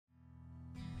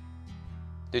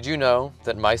Did you know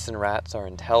that mice and rats are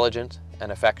intelligent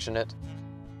and affectionate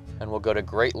and will go to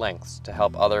great lengths to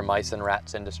help other mice and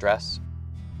rats in distress?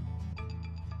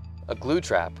 A glue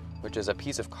trap, which is a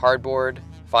piece of cardboard,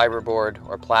 fiberboard,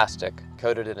 or plastic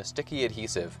coated in a sticky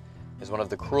adhesive, is one of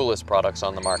the cruelest products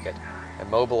on the market,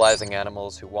 immobilizing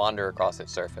animals who wander across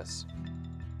its surface.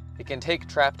 It can take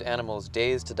trapped animals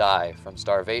days to die from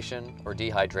starvation or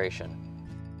dehydration.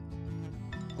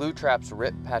 Glue traps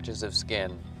rip patches of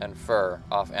skin and fur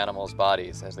off animals'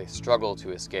 bodies as they struggle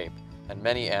to escape, and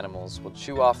many animals will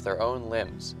chew off their own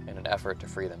limbs in an effort to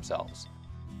free themselves.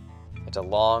 It's a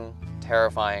long,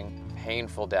 terrifying,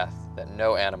 painful death that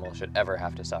no animal should ever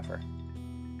have to suffer.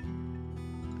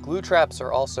 Glue traps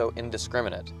are also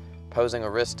indiscriminate, posing a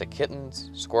risk to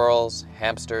kittens, squirrels,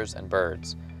 hamsters, and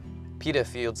birds. PETA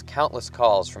fields countless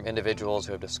calls from individuals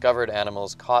who have discovered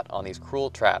animals caught on these cruel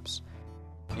traps.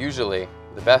 Usually,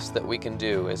 the best that we can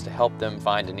do is to help them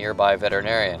find a nearby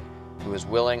veterinarian who is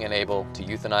willing and able to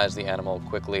euthanize the animal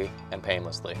quickly and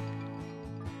painlessly.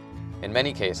 In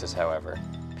many cases, however,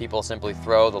 people simply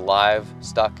throw the live,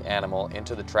 stuck animal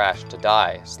into the trash to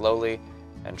die slowly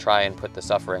and try and put the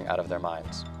suffering out of their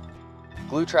minds.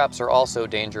 Glue traps are also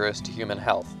dangerous to human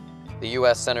health. The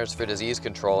U.S. Centers for Disease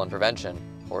Control and Prevention,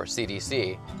 or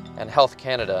CDC, and Health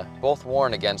Canada both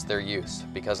warn against their use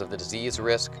because of the disease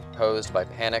risk posed by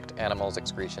panicked animals'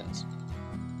 excretions.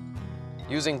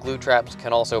 Using glue traps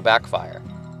can also backfire.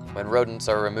 When rodents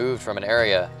are removed from an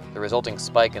area, the resulting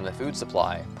spike in the food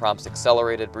supply prompts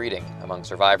accelerated breeding among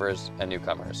survivors and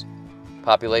newcomers.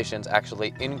 Populations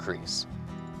actually increase.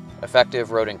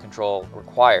 Effective rodent control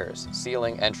requires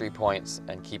sealing entry points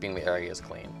and keeping the areas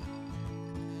clean.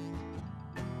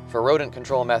 For rodent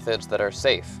control methods that are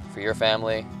safe for your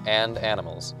family and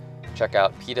animals, check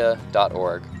out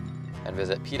PETA.org and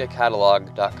visit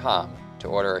PETAcatalog.com to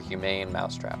order a humane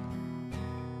mousetrap.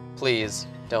 Please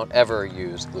don't ever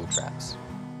use glue traps.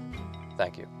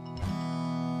 Thank you.